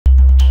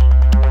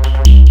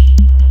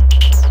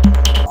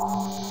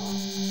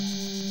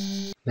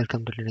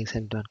Welcome to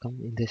linuxhelp.com.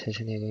 In this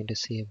session, you are going to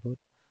see about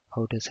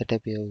how to set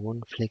up your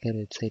own Flickr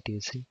website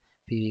using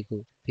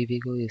Piwigo.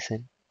 Piwigo is a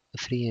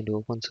free and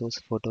open source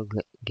photo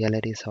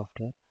gallery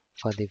software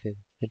for the web.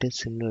 It is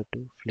similar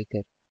to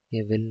Flickr,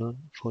 a well-known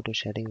photo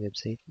sharing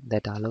website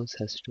that allows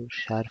us to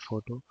share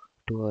photos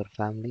to our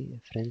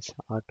family, friends,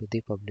 or to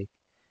the public.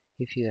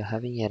 If you are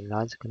having a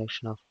large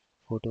collection of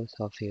photos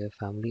of your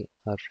family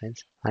or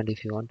friends, and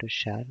if you want to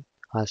share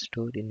or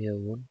store in your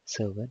own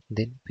server,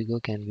 then Piwigo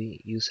can be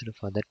used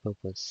for that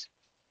purpose.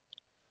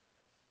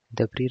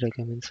 The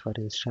prerequisites for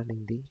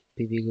installing the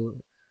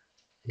Piwigo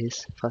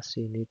is first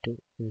you need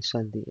to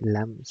install the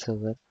LAMP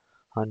server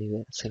on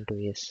your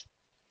CentOS.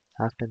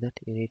 After that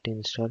you need to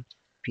install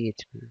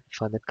PHP.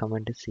 For that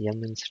command is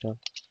yum install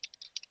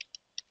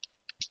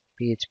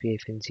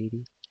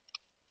php-gd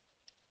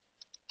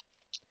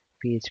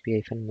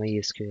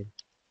php-mysql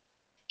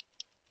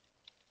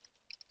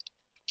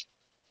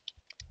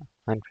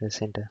and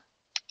press enter.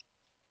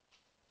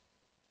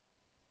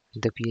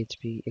 The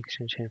PHP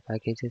extension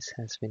packages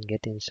has been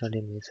get installed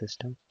in my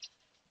system.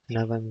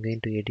 Now I'm going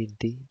to edit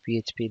the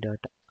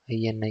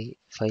php.ini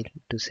file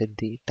to set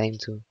the time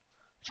zone.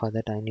 For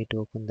that I need to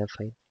open the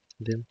file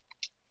vim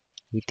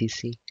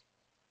etc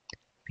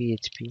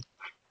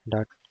php.ini.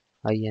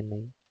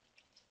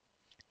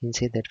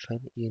 Inside that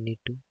file you need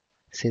to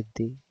set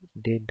the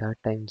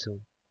date.time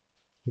zone.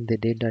 In the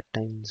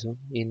date.time zone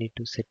you need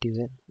to set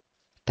your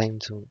time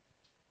zone.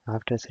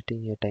 After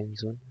setting your time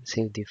zone,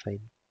 save the file.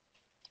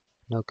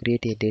 Now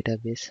create a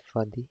database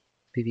for the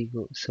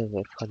Piwigo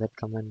server. For that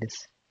command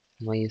is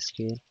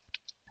mysql-u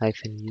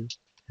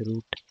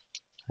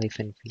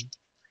root-p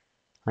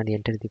and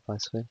enter the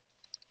password.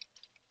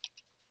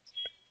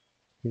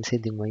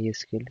 Inside the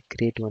MySQL,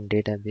 create one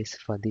database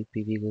for the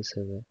Piwigo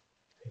server.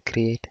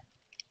 Create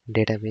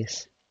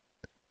database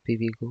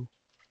Piwigo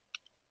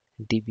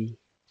db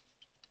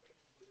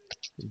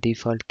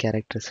default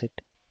character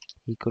set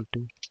equal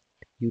to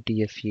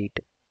UTF-8.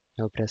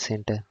 Now press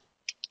enter.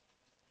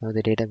 Now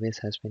the database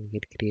has been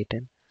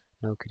created.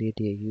 Now create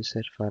a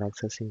user for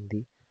accessing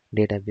the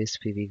database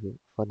Piwigo.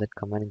 For that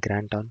command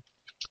grant on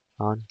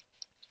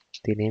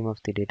the name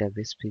of the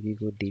database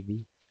Piwigo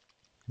db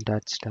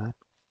dot star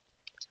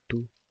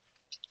 2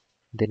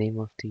 the name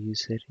of the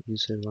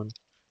user1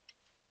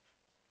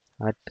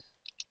 at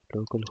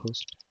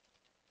localhost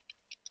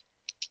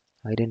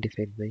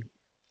identified by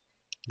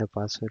the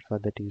password for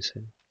that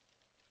user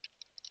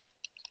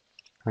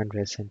and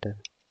press enter.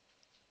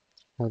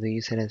 Now the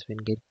user has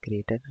been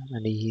created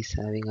and he is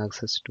having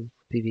access to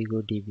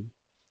Piwigo db.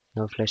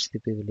 Now flush the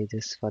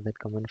privileges. For that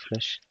command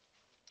flush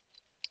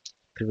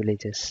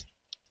privileges.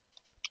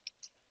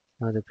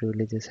 Now the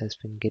privileges has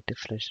been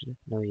flushed.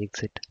 Now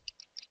exit.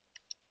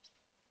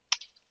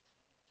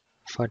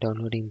 For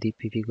downloading the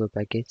Piwigo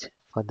package,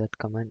 for that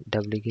command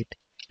wget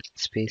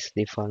space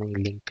the following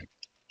link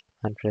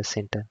and press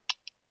enter.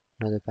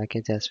 Now the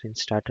package has been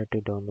started to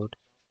download.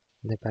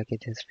 The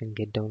package has been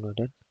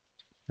downloaded.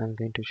 I'm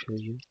going to show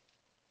you.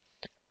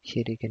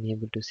 Here you can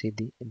able to see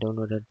the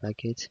downloaded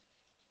package.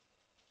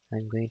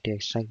 I'm going to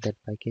extract that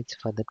package.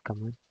 For that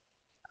command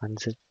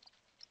unzip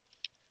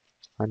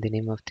on the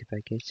name of the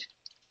package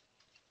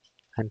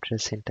and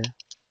press enter.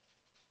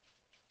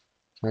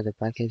 Now the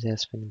package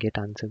has been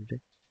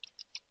unzipped.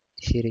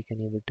 Here you can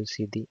able to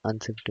see the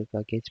unzipped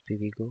package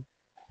Piwigo.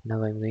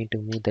 Now I'm going to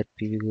move that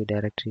Piwigo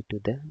directory to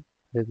the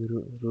web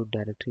root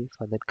directory.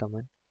 For that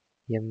command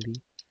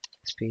mv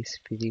space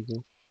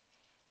Piwigo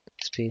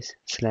space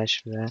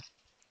 /var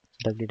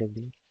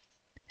www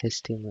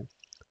html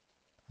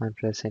and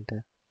press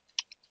enter.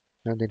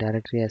 Now the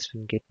directory has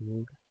been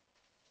moved.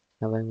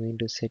 Now I'm going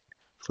to set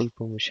full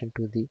permission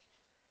to the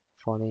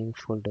following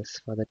folders.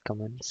 For that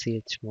command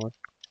chmod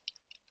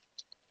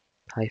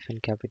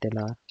 -capital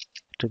R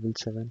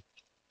 777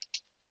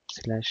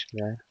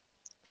 /var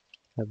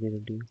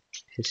www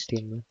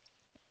html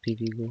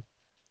piwigo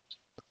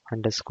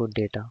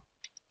 _data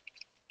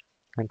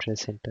and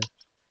press enter.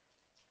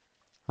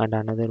 And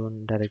another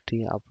one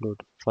directory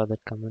upload. For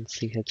that command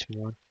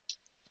chmod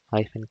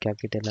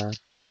 -capital R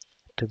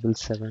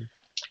 777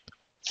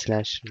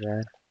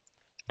 /var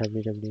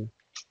www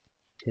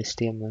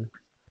html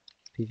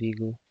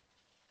piwigo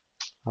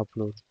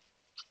upload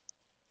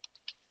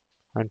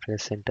and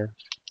press enter.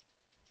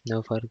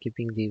 Now for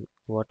keeping the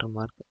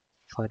watermark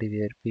for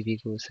your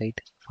Piwigo site,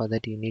 for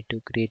that you need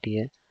to create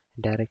a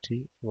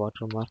directory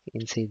watermark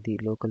inside the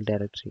local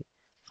directory.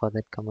 For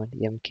that command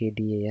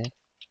mkdir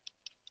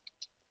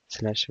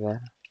 /var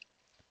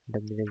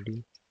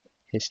www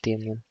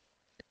html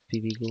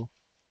piwigo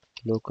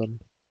local.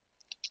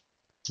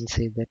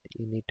 Inside that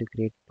you need to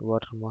create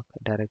watermark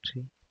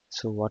directory.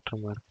 So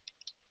watermark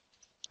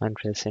and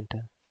press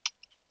enter.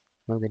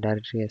 Now the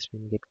directory has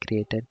been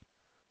created.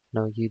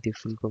 Now give the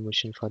full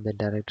permission for the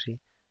directory.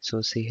 So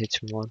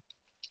chmod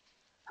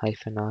 -r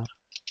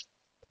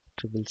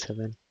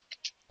 777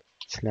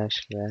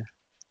 /var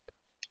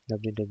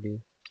www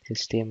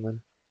html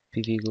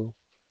piwigo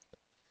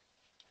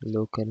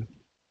local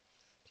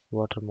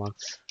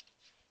watermarks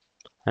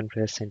and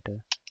press enter.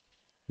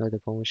 Now the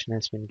permission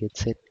has been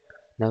set.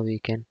 Now we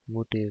can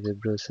move to a web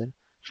browser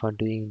for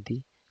doing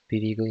the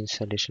Piwigo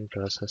installation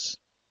process.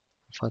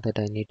 For that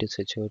I need to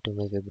switch over to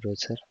my web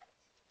browser.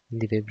 In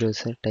the web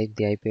browser, type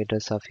the IP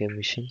address of your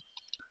machine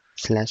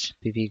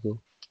 /Piwigo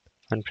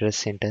and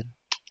press enter.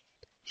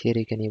 Here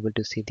you can able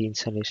to see the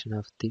installation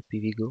of the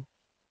Piwigo.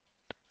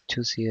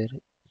 Choose your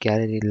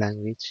gallery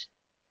language,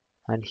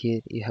 and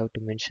here you have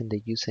to mention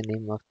the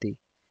username of the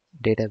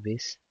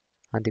database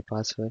and the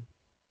password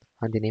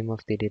and the name of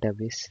the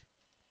database.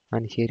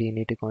 And here you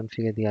need to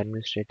configure the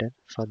administrator.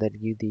 For that,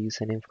 give the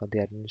username for the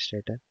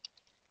administrator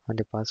and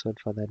the password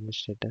for the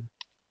administrator.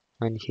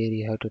 And here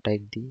you have to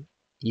type the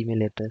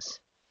email address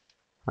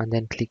and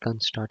then click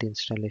on start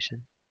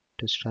installation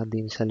to start the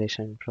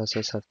installation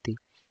process of the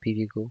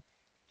Piwigo.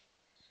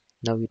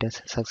 Now it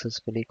has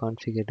successfully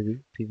configured the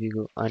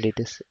Piwigo and it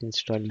is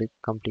installed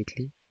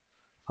completely.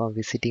 For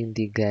visiting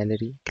the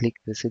gallery, click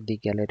visit the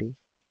gallery.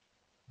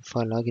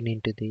 For logging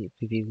into the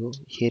Piwigo,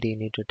 here you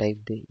need to type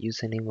the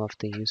username of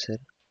the user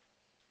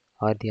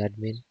or the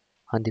admin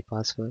and the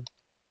password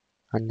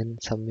and then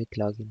submit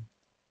login.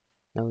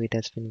 Now it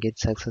has been get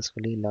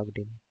successfully logged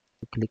in.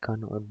 Click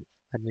on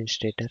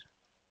administrator.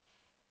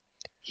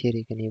 Here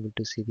you can able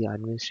to see the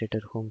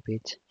administrator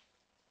homepage.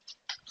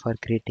 For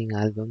creating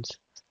albums,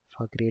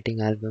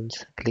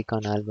 click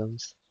on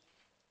albums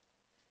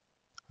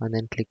and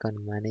then click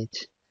on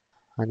manage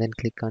and then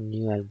click on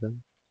new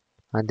album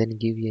and then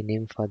give a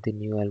name for the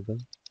new album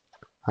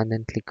and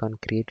then click on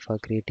create for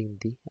creating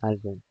the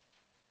album.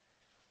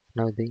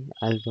 Now the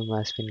album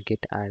has been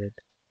get added.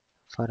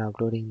 For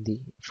uploading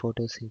the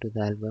photos into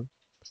the album,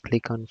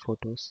 click on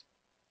photos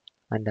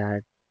and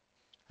add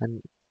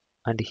and,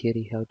 and here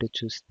you have to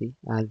choose the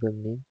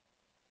album name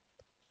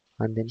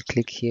and then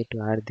click here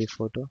to add the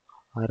photo,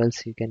 or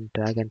else you can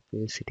drag and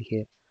paste it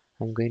here.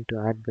 I'm going to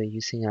add by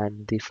using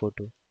add the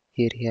photo.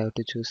 Here you have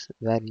to choose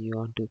where you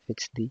want to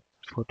fetch the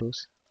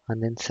photos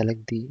and then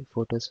select the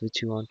photos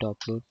which you want to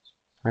upload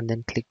and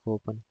then click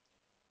open.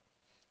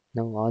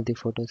 Now all the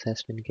photos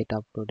has been get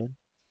uploaded.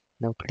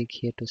 Now click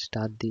here to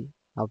start the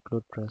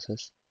upload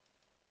process.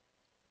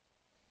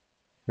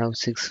 Now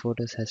 6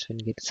 photos has been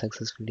get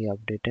successfully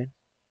updated.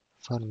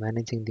 For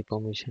managing the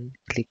permission,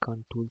 click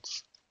on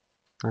tools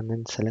and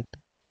then select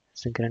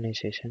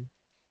synchronization,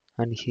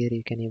 and here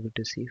you can able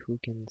to see who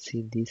can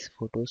see these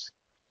photos.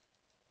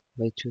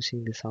 By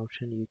choosing this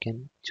option you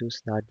can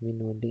choose the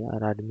admin only or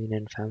admin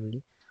and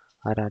family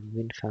or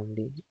admin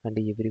family and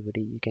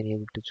everybody. You can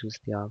able to choose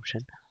the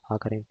option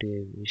according to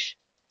your wish.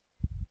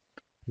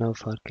 Now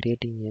for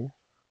creating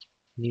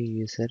a new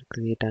user,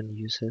 create on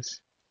users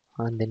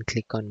and then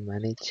click on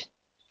manage.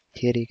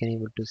 Here you can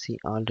able to see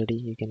already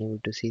you can able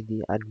to see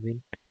the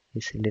admin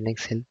is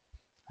Linux help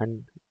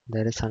and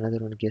there is another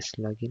one guest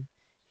login.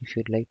 If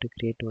you'd like to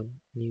create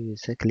one new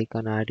user, click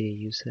on add a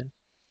user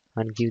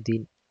and give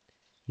the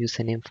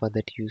username for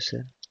that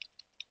user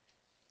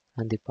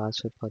and the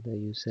password for the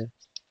user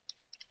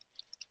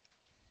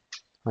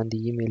and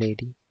the email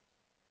ID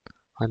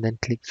and then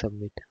click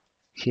submit.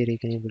 Here you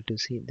can able to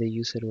see the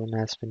user one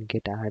has been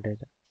get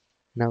added.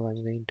 Now I'm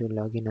going to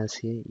log in as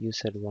a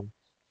user one.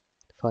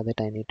 For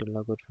that I need to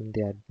log out from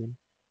the admin.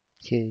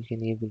 Here you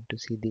can able to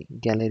see the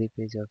gallery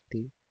page of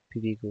the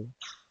Piwigo.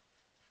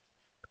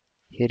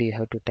 Here you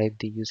have to type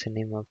the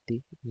username of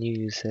the new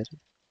user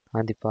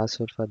and the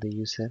password for the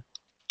user.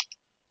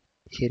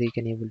 Here you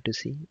can able to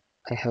see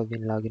I have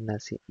been logged in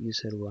as a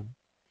user one.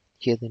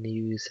 Here the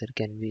new user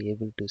can be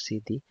able to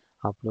see the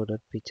uploaded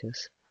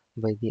pictures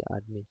by the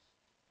admin.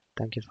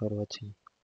 Thank you for watching.